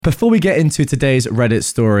Before we get into today's Reddit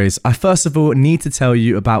stories, I first of all need to tell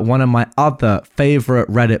you about one of my other favorite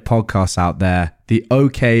Reddit podcasts out there, the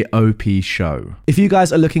OKOP Show. If you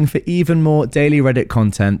guys are looking for even more daily Reddit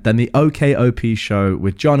content, then the OKOP Show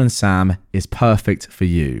with John and Sam is perfect for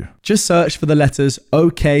you. Just search for the letters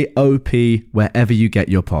OKOP wherever you get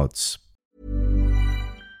your pods.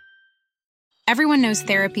 Everyone knows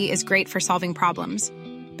therapy is great for solving problems,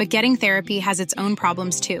 but getting therapy has its own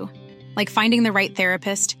problems too. Like finding the right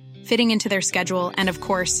therapist, fitting into their schedule, and of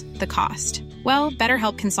course, the cost. Well,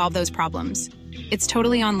 BetterHelp can solve those problems. It's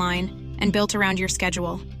totally online and built around your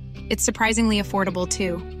schedule. It's surprisingly affordable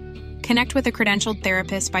too. Connect with a credentialed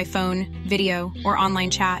therapist by phone, video, or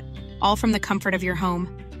online chat, all from the comfort of your home.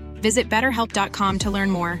 Visit BetterHelp.com to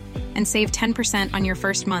learn more and save 10% on your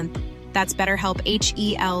first month. That's BetterHelp,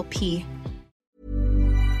 H-E-L-P.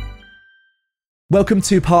 Welcome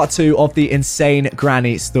to part 2 of the Insane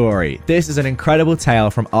Granny story. This is an incredible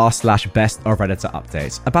tale from r/BestOf Redditor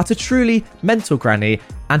updates about a truly mental granny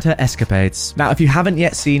and her escapades. Now, if you haven't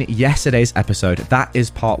yet seen yesterday's episode, that is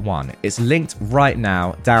part 1. It's linked right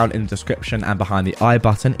now down in the description and behind the I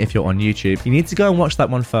button if you're on YouTube. You need to go and watch that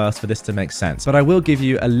one first for this to make sense, but I will give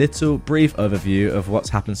you a little brief overview of what's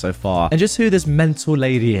happened so far and just who this mental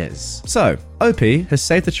lady is. So, OP has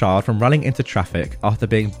saved a child from running into traffic after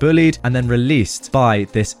being bullied and then released by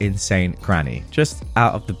this insane granny, just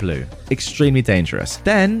out of the blue. Extremely dangerous.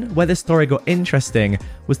 Then, where the story got interesting,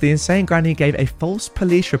 was the insane granny gave a false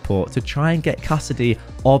police report to try and get custody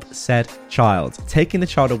of said child, taking the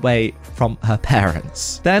child away from her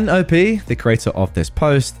parents. Then OP, the creator of this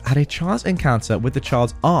post, had a chance encounter with the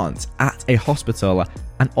child's aunt at a hospital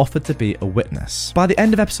and offered to be a witness. By the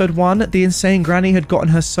end of episode 1, the insane granny had gotten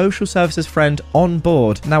her social services friend on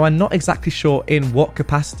board. Now, I'm not exactly sure in what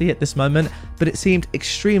capacity at this moment, but it seemed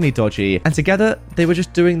extremely dodgy, and together they were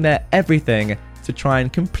just doing their everything to try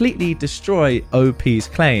and completely destroy OP's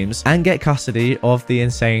claims and get custody of the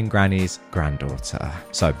insane granny's granddaughter.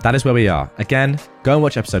 So that is where we are. Again, go and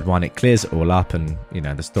watch episode 1. It clears it all up, and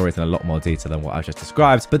the story's in a lot more detail than what I've just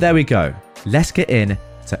described. But there we go. Let's get in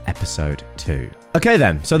to episode 2. Okay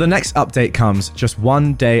then, so the next update comes just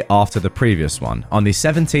one day after the previous one, on the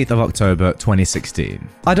 17th of October 2016.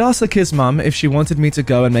 I'd asked the kid's mum if she wanted me to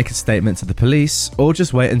go and make a statement to the police, or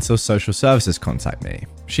just wait until social services contact me.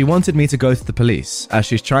 She wanted me to go to the police, as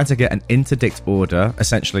she's trying to get an interdict order,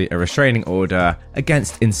 essentially a restraining order,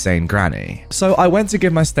 against Insane Granny. So I went to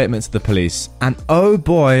give my statement to the police, and oh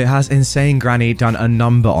boy has Insane Granny done a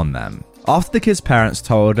number on them. After the kid's parents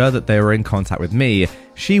told her that they were in contact with me,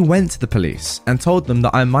 she went to the police and told them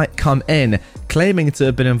that I might come in, claiming to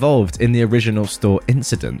have been involved in the original store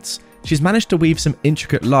incident. She's managed to weave some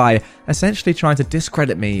intricate lie, essentially trying to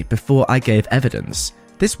discredit me before I gave evidence.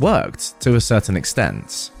 This worked to a certain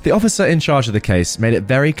extent. The officer in charge of the case made it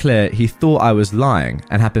very clear he thought I was lying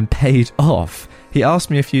and had been paid off. He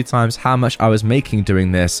asked me a few times how much I was making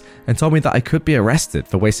doing this and told me that I could be arrested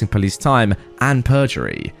for wasting police time and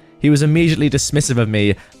perjury. He was immediately dismissive of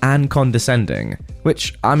me and condescending,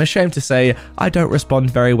 which I'm ashamed to say I don't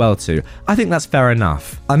respond very well to. I think that's fair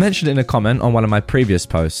enough. I mentioned in a comment on one of my previous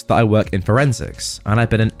posts that I work in forensics, and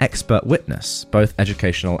I've been an expert witness, both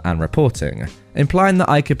educational and reporting, implying that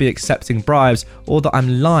I could be accepting bribes or that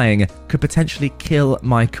I'm lying could potentially kill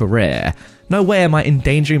my career. No way am I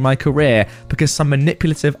endangering my career because some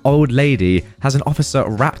manipulative old lady has an officer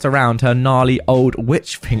wrapped around her gnarly old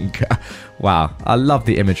witch finger. Wow, I love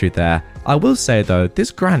the imagery there. I will say though,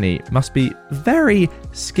 this granny must be very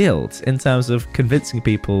skilled in terms of convincing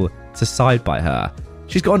people to side by her.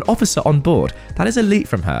 She's got an officer on board. That is elite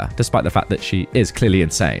from her, despite the fact that she is clearly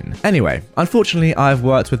insane. Anyway, unfortunately, I've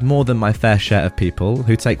worked with more than my fair share of people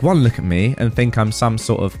who take one look at me and think I'm some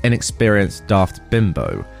sort of inexperienced daft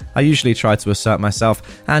bimbo. I usually try to assert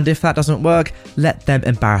myself, and if that doesn't work, let them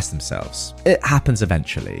embarrass themselves. It happens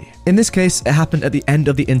eventually. In this case, it happened at the end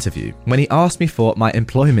of the interview, when he asked me for my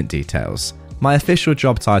employment details. My official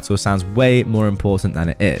job title sounds way more important than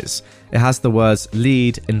it is. It has the words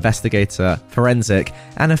lead, investigator, forensic,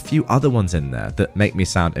 and a few other ones in there that make me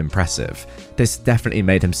sound impressive. This definitely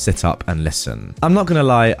made him sit up and listen. I'm not gonna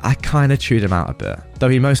lie, I kinda chewed him out a bit, though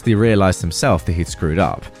he mostly realised himself that he'd screwed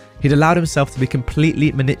up. He'd allowed himself to be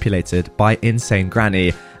completely manipulated by Insane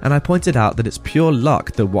Granny, and I pointed out that it's pure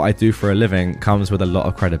luck that what I do for a living comes with a lot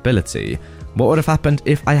of credibility. What would have happened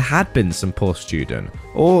if I had been some poor student,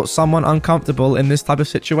 or someone uncomfortable in this type of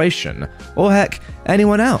situation, or heck,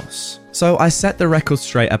 anyone else? So I set the record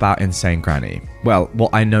straight about Insane Granny. Well,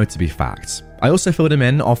 what I know to be facts. I also filled him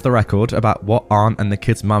in off the record about what Aunt and the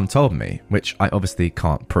kid's mum told me, which I obviously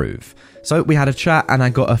can't prove. So we had a chat and I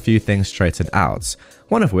got a few things straightened out.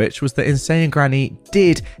 One of which was that Insane Granny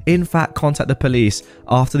did in fact contact the police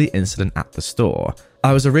after the incident at the store.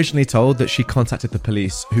 I was originally told that she contacted the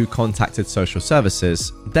police who contacted social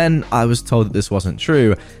services. Then I was told that this wasn't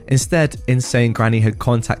true. Instead, Insane Granny had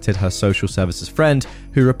contacted her social services friend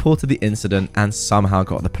who reported the incident and somehow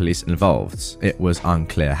got the police involved. It was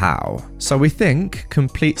unclear how. So we think,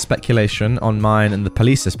 complete speculation on mine and the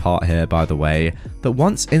police's part here by the way, that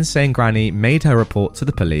once Insane Granny made her report to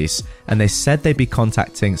the police and they said they'd be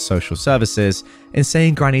contacting social services,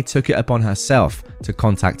 Insane Granny took it upon herself to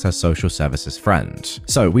contact her social services friend.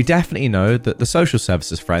 So we definitely know that the social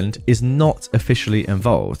services friend is not officially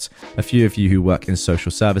involved. A few of you who work in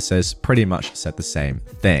social services pretty much said the same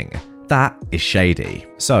thing. That is shady.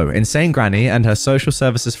 So, Insane Granny and her social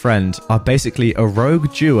services friend are basically a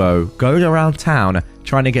rogue duo going around town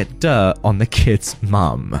trying to get dirt on the kid's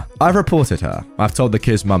mum. I've reported her. I've told the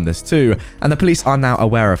kid's mum this too, and the police are now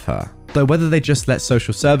aware of her. Though whether they just let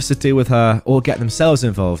social services deal with her or get themselves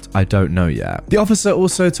involved, I don't know yet. The officer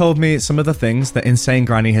also told me some of the things that Insane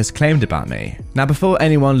Granny has claimed about me. Now, before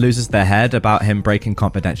anyone loses their head about him breaking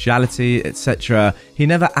confidentiality, etc., he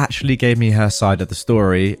never actually gave me her side of the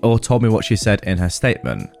story or told me what she said in her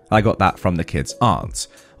statement. I got that from the kid's aunt.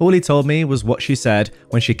 All he told me was what she said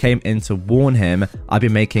when she came in to warn him I'd be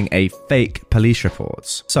making a fake police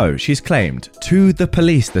report. So she's claimed, to the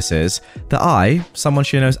police this is, that I, someone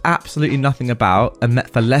she knows absolutely nothing about and met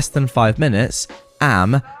for less than 5 minutes,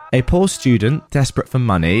 am a poor student desperate for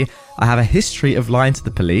money. I have a history of lying to the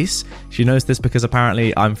police. She knows this because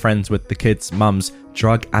apparently I'm friends with the kid's mum's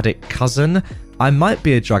drug addict cousin. I might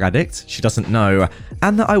be a drug addict, she doesn't know,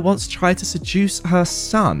 and that I once tried to seduce her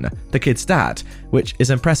son, the kid's dad, which is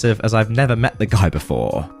impressive as I've never met the guy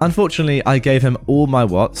before. Unfortunately, I gave him all my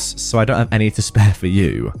whats, so I don't have any to spare for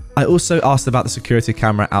you. I also asked about the security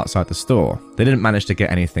camera outside the store. They didn't manage to get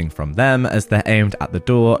anything from them as they're aimed at the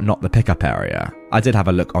door, not the pickup area. I did have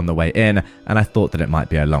a look on the way in, and I thought that it might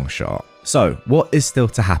be a long shot. So, what is still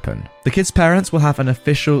to happen? The kid's parents will have an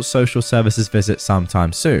official social services visit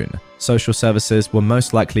sometime soon. Social services will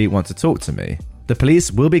most likely want to talk to me. The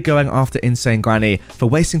police will be going after Insane Granny for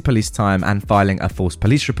wasting police time and filing a false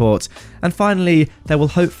police report. And finally, there will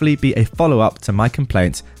hopefully be a follow-up to my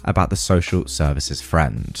complaint about the social services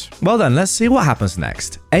friend. Well then, let's see what happens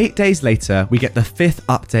next. 8 days later, we get the 5th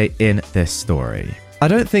update in this story. I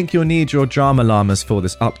don't think you'll need your drama llamas for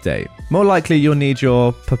this update. More likely you'll need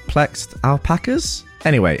your perplexed alpacas?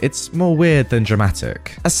 Anyway, it's more weird than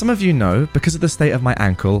dramatic. As some of you know, because of the state of my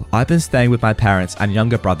ankle, I've been staying with my parents and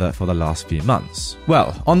younger brother for the last few months.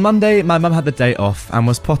 Well, on Monday, my mum had the day off and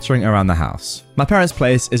was pottering around the house. My parents'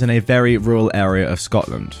 place is in a very rural area of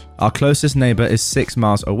Scotland. Our closest neighbour is 6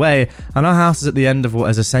 miles away, and our house is at the end of what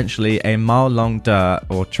is essentially a mile-long dirt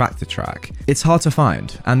or tractor track. It's hard to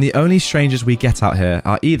find, and the only strangers we get out here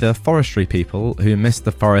are either forestry people who missed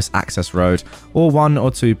the forest access road, or 1 or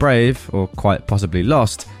 2 brave, or quite possibly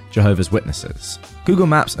lost, Jehovah's Witnesses. Google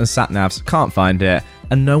Maps and sat-navs can't find it,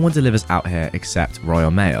 and no one delivers out here except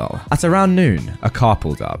Royal Mail. At around noon, a car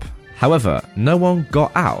pulled up. However, no one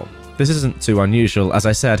got out. This isn't too unusual, as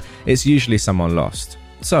I said, it's usually someone lost.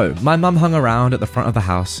 So, my mum hung around at the front of the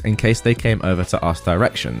house in case they came over to ask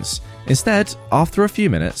directions. Instead, after a few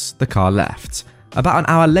minutes, the car left. About an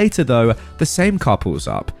hour later though, the same car pulls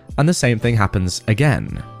up, and the same thing happens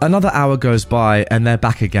again. Another hour goes by and they're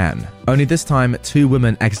back again. Only this time, 2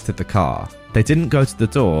 women exited the car. They didn't go to the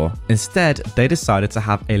door, instead they decided to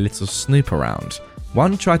have a little snoop around.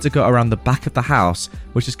 One tried to go around the back of the house,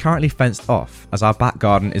 which is currently fenced off, as our back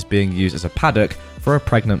garden is being used as a paddock for a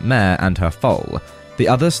pregnant mare and her foal. The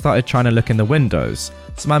others started trying to look in the windows,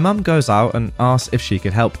 so my mum goes out and asks if she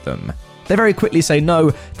could help them. They very quickly say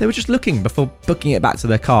no, they were just looking before booking it back to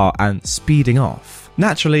their car and speeding off.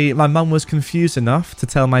 Naturally, my mum was confused enough to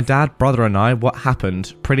tell my dad, brother and I what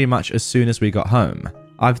happened pretty much as soon as we got home.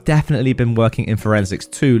 I've definitely been working in forensics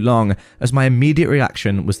too long, as my immediate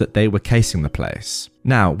reaction was that they were casing the place.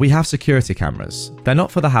 Now, we have security cameras. They're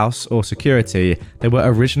not for the house or security, they were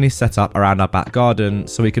originally set up around our back garden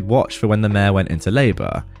so we could watch for when the mare went into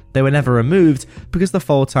labour. They were never removed because the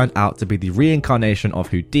foal turned out to be the reincarnation of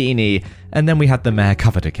Houdini, and then we had the mare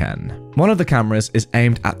covered again. One of the cameras is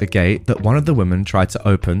aimed at the gate that one of the women tried to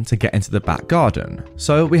open to get into the back garden,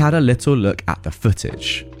 so we had a little look at the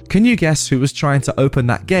footage. Can you guess who was trying to open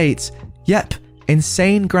that gate? Yep,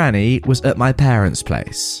 Insane Granny was at my parents'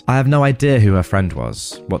 place. I have no idea who her friend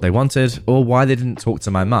was, what they wanted, or why they didn't talk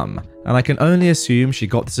to my mum. and I can only assume she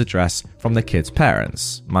got this address from the kid's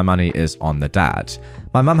parents. My money is on the dad.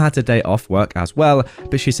 My mum had a day off work as well,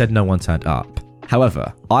 but she said no one turned up.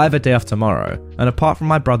 However, I have a day off tomorrow, and apart from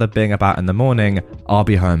my brother being about in the morning, I'll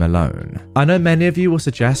be home alone. I know many of you will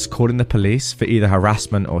suggest calling the police for either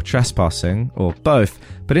harassment or trespassing, or both,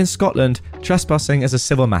 but in Scotland, trespassing is a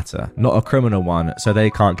civil matter, not a criminal one, so they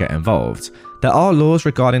can't get involved. There are laws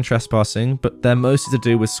regarding trespassing, but they're mostly to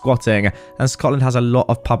do with squatting, and Scotland has a lot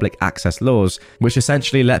of public access laws, which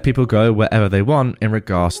essentially let people go wherever they want in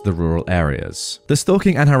regards to the rural areas. The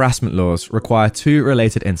stalking and harassment laws require 2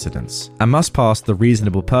 related incidents, and must pass the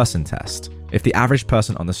reasonable person test. If the average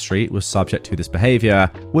person on the street was subject to this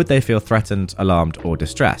behaviour, would they feel threatened, alarmed, or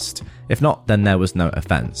distressed? If not, then there was no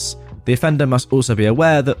offence. The offender must also be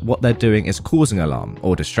aware that what they're doing is causing alarm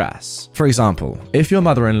or distress. For example, if your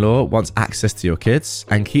mother-in-law wants access to your kids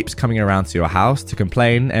and keeps coming around to your house to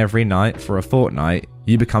complain every night for a fortnight,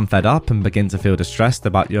 you become fed up and begin to feel distressed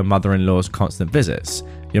about your mother-in-law's constant visits.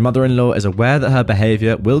 Your mother-in-law is aware that her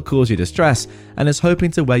behaviour will cause you distress and is hoping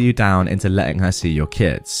to wear you down into letting her see your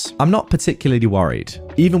kids. I'm not particularly worried.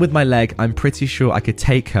 Even with my leg, I'm pretty sure I could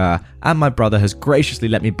take her, and my brother has graciously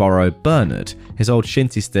let me borrow Bernard, his old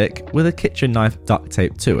shinty stick with a kitchen knife duct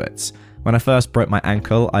taped to it. When I first broke my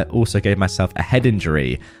ankle, I also gave myself a head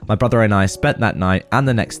injury. My brother and I spent that night and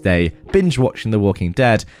the next day binge watching The Walking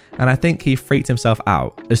Dead, and I think he freaked himself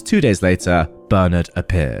out, as 2 days later, Bernard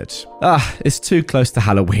appeared. It's too close to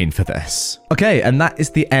Halloween for this. Okay, and that is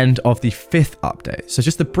the end of the 5th update. So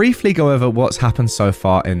just to briefly go over what's happened so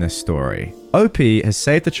far in this story. OP has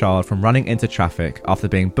saved the child from running into traffic after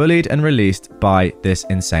being bullied and released by this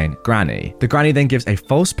insane granny. The granny then gives a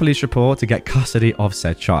false police report to get custody of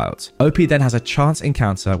said child. OP then has a chance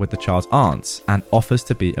encounter with the child's aunt and offers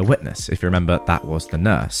to be a witness. If you remember, that was the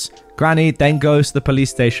nurse. Granny then goes to the police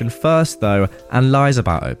station first though and lies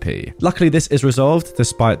about OP. Luckily this is resolved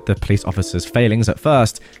despite the police officer's failings at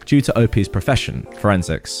first due to OP's profession,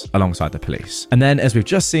 forensics, alongside the police. And then as we've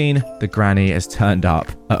just seen, the granny has turned up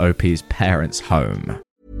at OP's parents' home.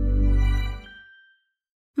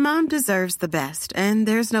 Mom deserves the best, and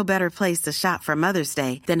there's no better place to shop for Mother's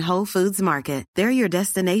Day than Whole Foods Market. They're your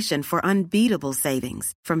destination for unbeatable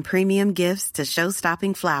savings, from premium gifts to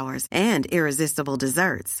show-stopping flowers and irresistible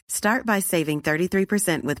desserts. Start by saving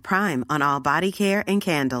 33% with Prime on all body care and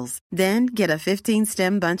candles. Then get a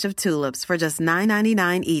 15-stem bunch of tulips for just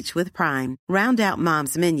 $9.99 each with Prime. Round out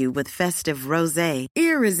Mom's menu with festive rosé,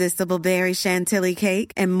 irresistible berry chantilly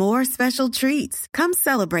cake, and more special treats. Come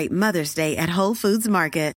celebrate Mother's Day at Whole Foods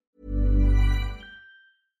Market.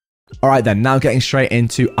 Alright then, now getting straight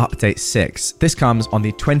into update 6. This comes on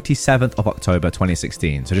the 27th of October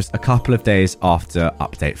 2016, so just a couple of days after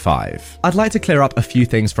update 5. I'd like to clear up a few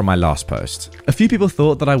things from my last post. A few people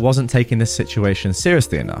thought that I wasn't taking this situation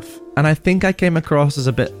seriously enough, and I think I came across as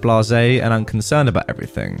a bit blasé and unconcerned about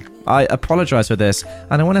everything. I apologise for this,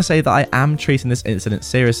 and I want to say that I am treating this incident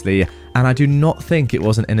seriously, and I do not think it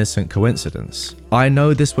was an innocent coincidence. I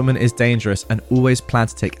know this woman is dangerous and always plan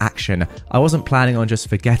to take action. I wasn't planning on just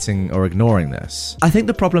forgetting or ignoring this. I think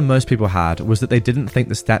the problem most people had was that they didn't think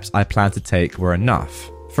the steps I planned to take were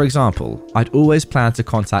enough. For example, I'd always planned to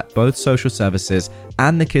contact both social services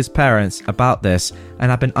and the kids' parents about this, and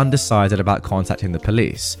I've been undecided about contacting the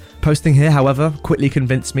police. Posting here, however, quickly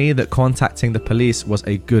convinced me that contacting the police was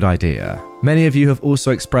a good idea. Many of you have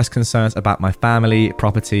also expressed concerns about my family,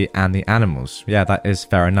 property, and the animals. Yeah, that is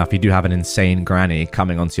fair enough. You do have an insane granny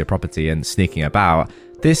coming onto your property and sneaking about.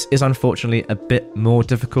 This is unfortunately a bit more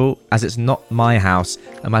difficult as it's not my house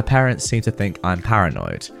and my parents seem to think I'm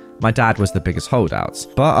paranoid. My dad was the biggest holdout,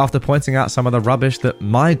 but after pointing out some of the rubbish that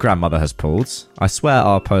my grandmother has pulled, I swear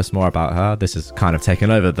I'll post more about her, this is kind of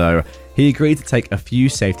taken over though, he agreed to take a few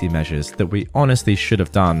safety measures that we honestly should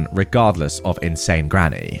have done regardless of insane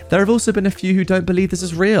granny. There have also been a few who don't believe this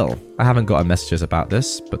is real. I haven't gotten messages about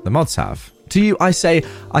this, but the mods have. To you, I say,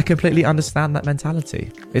 I completely understand that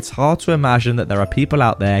mentality. It's hard to imagine that there are people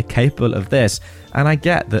out there capable of this, and I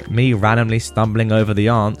get that me randomly stumbling over the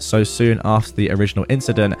aunt so soon after the original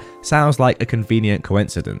incident sounds like a convenient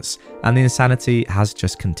coincidence, and the insanity has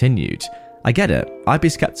just continued. I get it. I'd be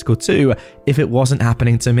skeptical too if it wasn't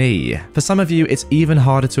happening to me. For some of you, it's even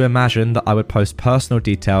harder to imagine that I would post personal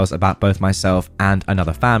details about both myself and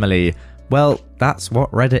another family. Well, that's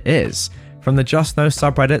what Reddit is. From the Just Know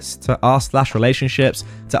subreddits to r/relationships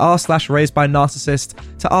to r/raised by narcissist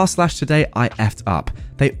to r/today I effed up.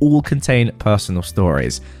 They all contain personal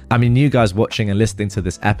stories. I mean, you guys watching and listening to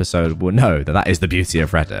this episode will know that is the beauty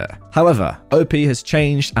of Reddit. However, OP has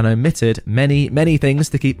changed and omitted many things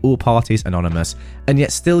to keep all parties anonymous and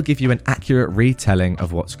yet still give you an accurate retelling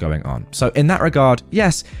of what's going on. So in that regard,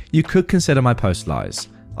 yes, you could consider my post lies.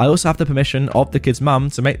 I also have the permission of the kid's mum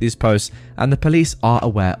to make these posts, and the police are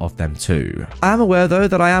aware of them too. I am aware though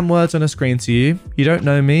that I am words on a screen to you. You don't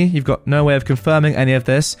know me, you've got no way of confirming any of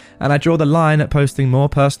this, and I draw the line at posting more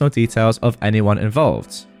personal details of anyone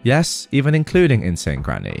involved. Yes, even including Insane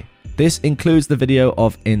Granny. This includes the video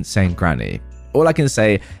of Insane Granny. All I can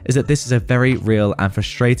say is that this is a very real and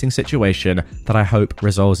frustrating situation that I hope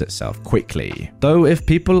resolves itself quickly. Though if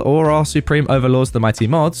people or our supreme overlords, the mighty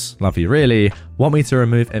mods, love you really, want me to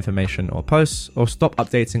remove information or posts or stop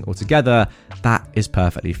updating altogether, that is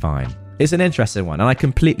perfectly fine. It's an interesting one and I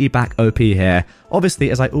completely back OP here. Obviously,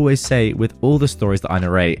 as I always say with all the stories that I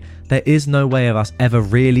narrate, there is no way of us ever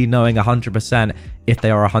really knowing 100% if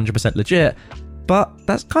they are 100% legit. But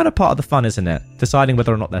that's kind of part of the fun, isn't it? Deciding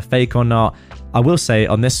whether or not they're fake or not. I will say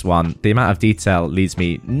on this one, the amount of detail leads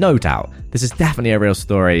me no doubt. This is definitely a real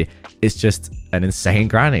story. It's just an insane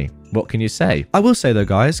granny. What can you say? I will say though,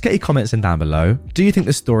 guys, get your comments in down below. Do you think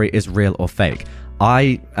this story is real or fake?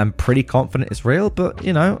 I am pretty confident it's real, but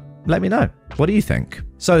let me know. What do you think?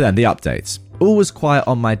 So then, the updates. All was quiet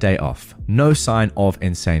on my day off. No sign of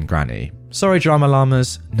Insane Granny. Sorry drama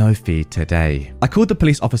llamas, no feed today. I called the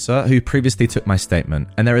police officer who previously took my statement,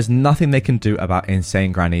 and there is nothing they can do about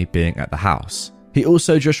Insane Granny being at the house. He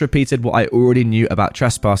also just repeated what I already knew about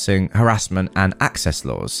trespassing, harassment, and access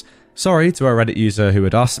laws. Sorry to a Reddit user who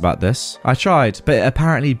had asked about this. I tried, but it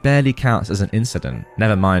apparently barely counts as an incident,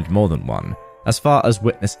 never mind more than one. As far as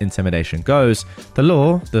witness intimidation goes, the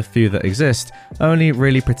law, the few that exist, only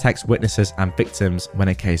really protects witnesses and victims when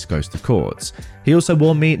a case goes to court. He also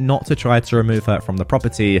warned me not to try to remove her from the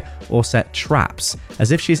property or set traps,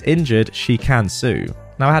 as if she's injured, she can sue.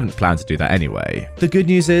 Now, I hadn't planned to do that anyway. The good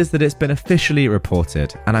news is that it's been officially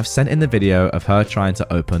reported, and I've sent in the video of her trying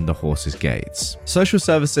to open the horse's gates. Social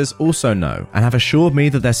services also know and have assured me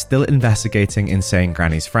that they're still investigating Insane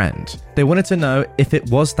Granny's friend. They wanted to know if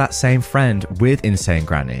it was that same friend with Insane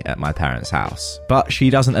Granny at my parents' house, but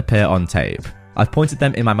she doesn't appear on tape. I've pointed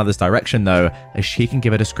them in my mother's direction though, as she can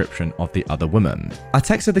give a description of the other woman. I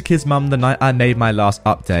texted the kid's mum the night I made my last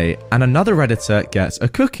update, and another Redditor gets a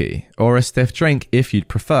cookie, or a stiff drink if you'd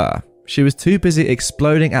prefer. She was too busy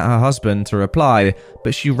exploding at her husband to reply,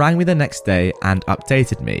 but she rang me the next day and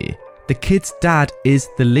updated me. The kid's dad is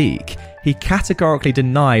the leak. He categorically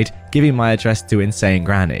denied giving my address to Insane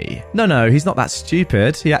Granny. No, he's not that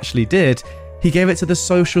stupid. He actually did. He gave it to the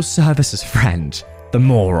social services friend. The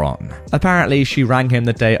moron. Apparently, she rang him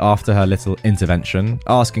the day after her little intervention,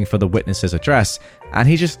 asking for the witness's address, and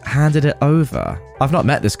he just handed it over. I've not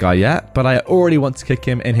met this guy yet, but I already want to kick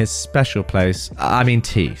him in his special place,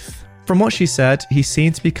 teeth. From what she said, he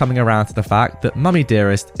seemed to be coming around to the fact that Mummy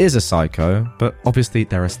Dearest is a psycho, but obviously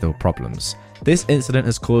there are still problems. This incident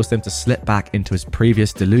has caused him to slip back into his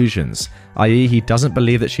previous delusions, i.e. he doesn't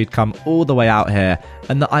believe that she'd come all the way out here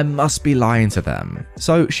and that I must be lying to them.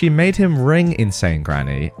 So she made him ring Insane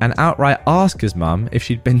Granny and outright ask his mum if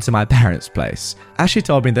she'd been to my parents' place. As she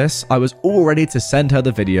told me this, I was all ready to send her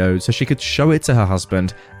the video so she could show it to her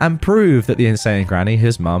husband and prove that the Insane Granny,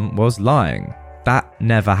 his mum, was lying. That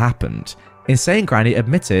never happened. Insane Granny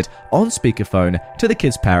admitted on speakerphone to the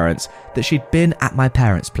kid's parents that she'd been at my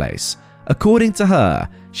parents' place. According to her,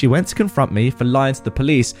 she went to confront me for lying to the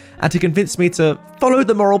police and to convince me to follow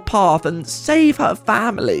the moral path and save her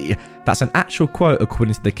family. That's an actual quote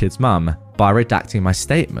according to the kid's mum, by redacting my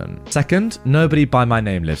statement. Second, nobody by my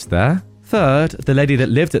name lives there. Third, the lady that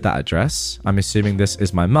lived at that address, I'm assuming this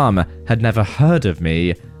is my mum, had never heard of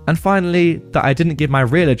me. And finally, that I didn't give my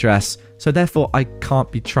real address, so therefore I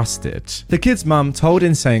can't be trusted. The kid's mum told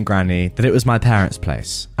Insane Granny that it was my parents'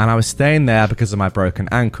 place, and I was staying there because of my broken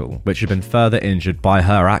ankle, which had been further injured by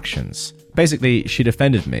her actions. Basically, she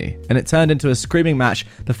defended me, and it turned into a screaming match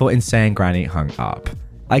before Insane Granny hung up.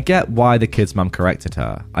 I get why the kid's mum corrected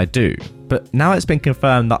her, I do. But now it's been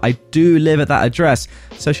confirmed that I do live at that address,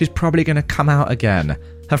 so she's probably going to come out again.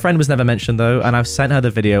 Her friend was never mentioned though, and I've sent her the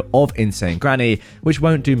video of Insane Granny, which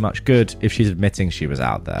won't do much good if she's admitting she was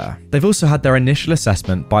out there. They've also had their initial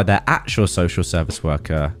assessment by their actual social service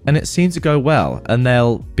worker, and it seemed to go well, and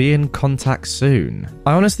they'll be in contact soon.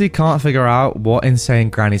 I honestly can't figure out what Insane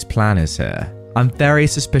Granny's plan is here. I'm very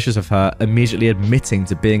suspicious of her immediately admitting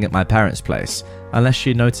to being at my parents' place. Unless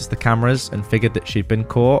she noticed the cameras and figured that she'd been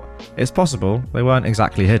caught, it's possible they weren't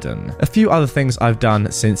exactly hidden. A few other things I've done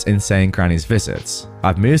since Insane Granny's visits.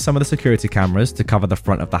 I've moved some of the security cameras to cover the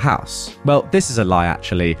front of the house. Well, this is a lie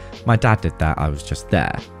actually. My dad did that, I was just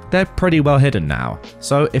there. They're pretty well hidden now.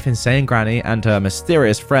 So if Insane Granny and her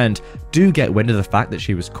mysterious friend do get wind of the fact that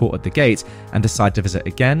she was caught at the gate and decide to visit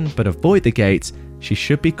again but avoid the gate, she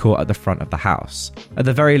should be caught at the front of the house. At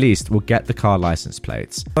the very least, we'll get the car license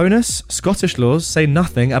plates. Bonus, Scottish laws say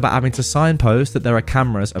nothing about having to signpost that there are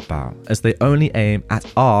cameras about, as they only aim at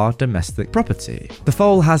our domestic property. The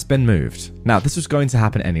foal has been moved. Now, this was going to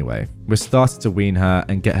happen anyway. We started to wean her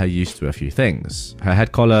and get her used to a few things. Her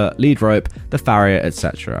head collar, lead rope, the farrier,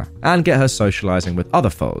 etc. And get her socialising with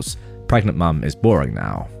other foals. Pregnant mum is boring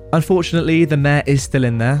now. Unfortunately, the mare is still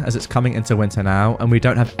in there as it's coming into winter now and we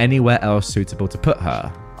don't have anywhere else suitable to put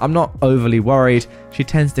her. I'm not overly worried, she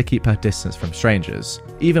tends to keep her distance from strangers,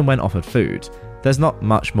 even when offered food. There's not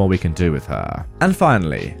much more we can do with her. And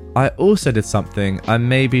finally, I also did something I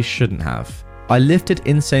maybe shouldn't have. I lifted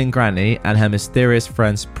Insane Granny and her mysterious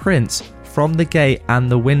friend's prints from the gate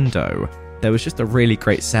and the window. There was just a really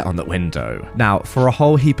great set on the window. Now, for a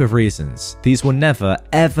whole heap of reasons, these will never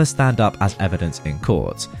ever stand up as evidence in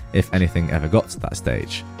court, if anything ever got to that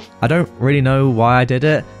stage. I don't really know why I did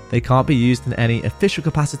it, they can't be used in any official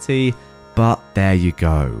capacity, but there you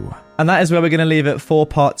go. And that is where we're going to leave it for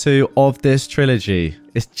part 2 of this trilogy.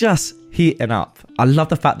 It's just heating up. I love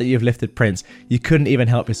the fact that you've lifted prints. You couldn't even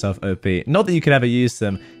help yourself, OP. Not that you could ever use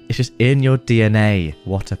them, it's just in your DNA.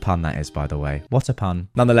 What a pun that is, by the way. What a pun.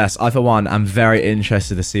 Nonetheless, I for one am very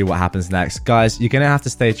interested to see what happens next. Guys, you're going to have to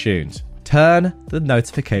stay tuned. Turn the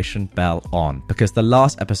notification bell on, because the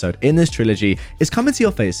last episode in this trilogy is coming to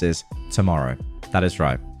your faces tomorrow. That is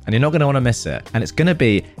right. And you're not going to want to miss it. And it's going to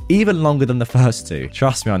be even longer than the first 2.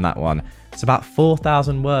 Trust me on that one. It's about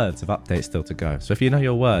 4,000 words of updates still to go. So if you know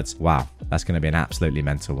your words, wow, that's going to be an absolutely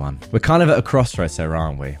mental one. We're kind of at a crossroads here,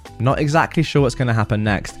 aren't we? Not exactly sure what's going to happen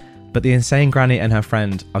next, but the Insane Granny and her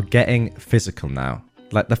friend are getting physical now.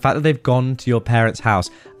 Like, the fact that they've gone to your parents' house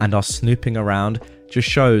and are snooping around just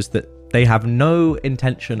shows that they have no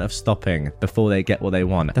intention of stopping before they get what they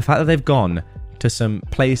want. The fact that they've gone to some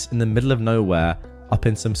place in the middle of nowhere up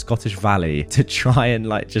in some Scottish valley to try and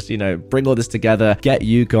bring all this together, get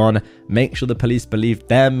you gone, make sure the police believe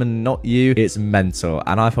them and not you. It's mental.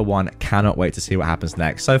 And I, for one, cannot wait to see what happens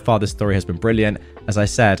next. So far, this story has been brilliant. As I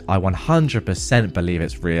said, I 100% believe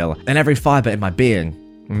it's real in every fiber in my being.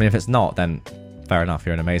 I mean, if it's not, then fair enough,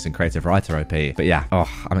 you're an amazing creative writer, OP. But yeah,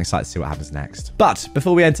 I'm excited to see what happens next. But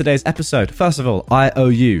before we end today's episode, first of all, I owe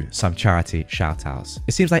you some charity shout-outs.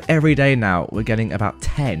 It seems like every day now we're getting about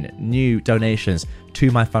 10 new donations to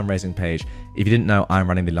my fundraising page. If you didn't know, I'm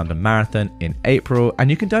running the London Marathon in April, and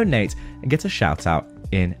you can donate and get a shout-out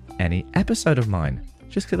in any episode of mine.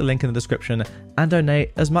 Just click the link in the description and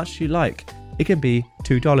donate as much as you like. It can be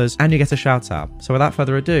 $2 and you get a shout out. So without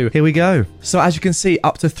further ado, here we go. So as you can see,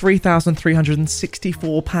 up to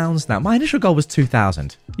 £3,364 now. My initial goal was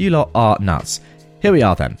 2,000. You lot are nuts. Here we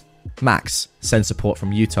are then. Max sends support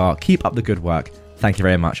from Utah. Keep up the good work. Thank you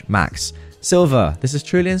very much, Max. Silver, this is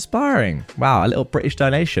truly inspiring. Wow, a little British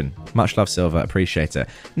donation. Much love, Silver. Appreciate it.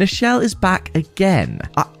 Nichelle is back again.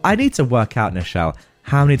 I need to work out, Nichelle,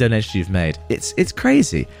 how many donations you've made. It's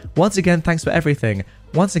crazy. Once again, thanks for everything.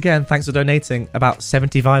 Once again, thanks for donating about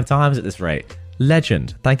 75 times at this rate.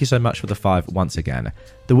 Legend. Thank you so much for the 5 once again.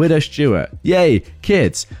 The Widow Stewart. Yay,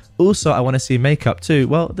 kids. Also, I want to see makeup too.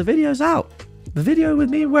 Well, the video's out. The video with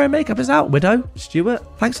me wearing makeup is out, Widow Stewart.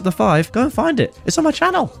 Thanks for the 5. Go and find it. It's on my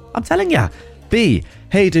channel. I'm telling ya. B.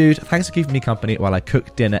 Hey, dude. Thanks for keeping me company while I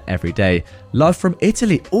cook dinner every day. Love from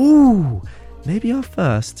Italy. Ooh. Maybe our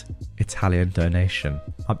first Italian donation.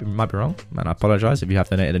 Might be wrong, and I apologise if you have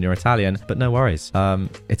donated and you're Italian, but no worries.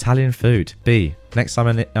 Italian food. B. Next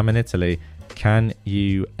time I'm in Italy, can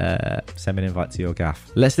you send me an invite to your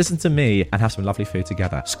gaff? Let's listen to me and have some lovely food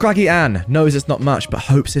together. Scraggy Ann knows it's not much, but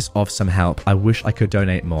hopes it's of some help. I wish I could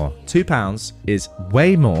donate more. £2 is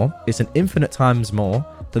way more. It's an infinite times more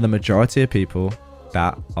than the majority of people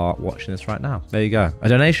that are watching this right now. There you go. A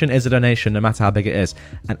donation is a donation, no matter how big it is.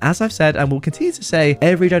 And as I've said, and will continue to say,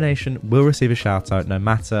 every donation will receive a shout out, no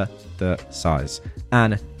matter the size.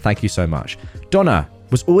 And thank you so much. Donna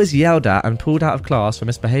was always yelled at and pulled out of class for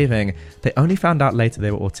misbehaving. They only found out later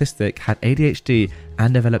they were autistic, had ADHD,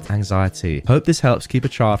 and developed anxiety. Hope this helps keep a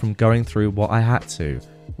child from going through what I had to.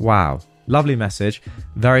 Wow. Lovely message.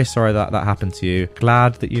 Very sorry that happened to you.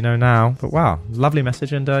 Glad that you know now. But wow, lovely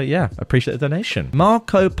message, and yeah, appreciate the donation.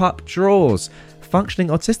 Marco Pup Draws. functioning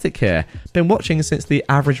autistic here. Been watching since the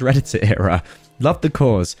average Redditor era. Love the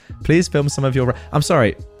cause. Please film some of your... I'm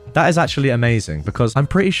sorry. That is actually amazing because I'm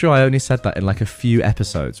pretty sure I only said that in like a few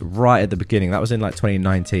episodes right at the beginning. That was in like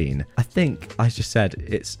 2019. I think I just said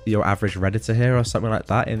it's your average Redditor here or something like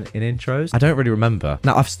that in intros. I don't really remember.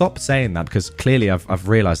 Now I've stopped saying that because clearly I've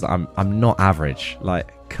realized that I'm not average.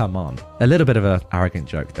 Like, come on. A little bit of an arrogant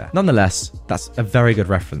joke there. Nonetheless, that's a very good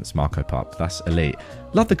reference, Marco Pop. That's elite.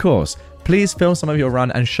 Love the cause. Please film some of your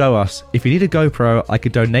run and show us. If you need a GoPro, I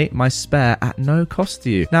could donate my spare at no cost to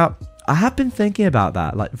you. Now, I have been thinking about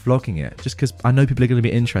that, like vlogging it, just because I know people are going to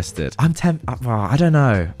be interested. I don't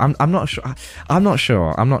know. I'm not sure.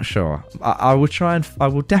 I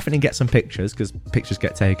will definitely get some pictures because pictures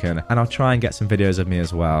get taken, and I'll try and get some videos of me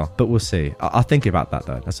as well. But we'll see. I'll think about that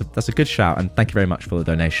though. That's a good shout, and thank you very much for the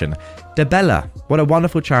donation. Debella, what a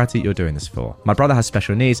wonderful charity you're doing this for. My brother has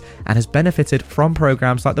special needs and has benefited from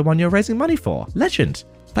programs like the one you're raising money for. Legend.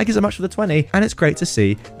 Thank you so much for the 20, and it's great to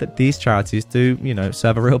see that these charities do,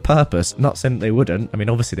 serve a real purpose. Not saying that they wouldn't. I mean,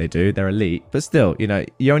 obviously they do. They're elite. But still,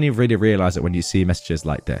 you only really realize it when you see messages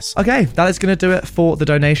like this. Okay, that is going to do it for the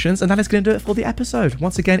donations, and that is going to do it for the episode.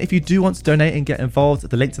 Once again, if you do want to donate and get involved,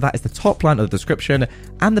 the link to that is the top line of the description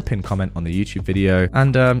and the pinned comment on the YouTube video.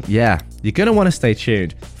 And yeah, you're going to want to stay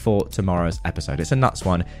tuned for tomorrow's episode. It's a nuts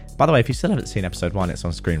one. By the way, if you still haven't seen episode 1, it's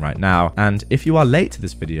on screen right now. And if you are late to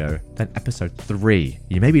this video, then episode 3,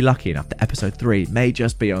 you may be lucky enough that episode 3 may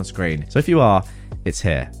just be on screen. So if you are, it's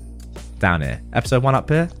here, down here. Episode 1 up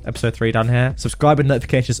here, episode 3 down here. Subscribe and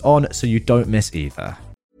notifications on so you don't miss either.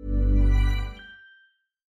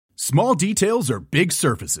 Small details are big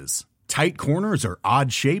surfaces. Tight corners are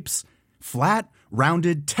odd shapes. Flat,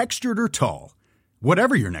 rounded, textured, or tall.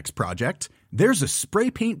 Whatever your next project, there's a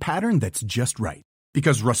spray paint pattern that's just right.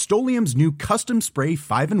 Because Rust-Oleum's new Custom Spray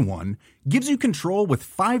 5-in-1 gives you control with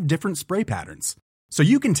 5 different spray patterns. So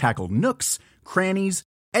you can tackle nooks, crannies,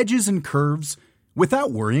 edges, and curves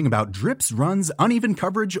without worrying about drips, runs, uneven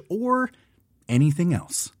coverage, or anything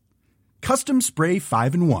else. Custom Spray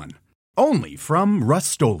 5-in-1. Only from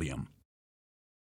Rust-Oleum.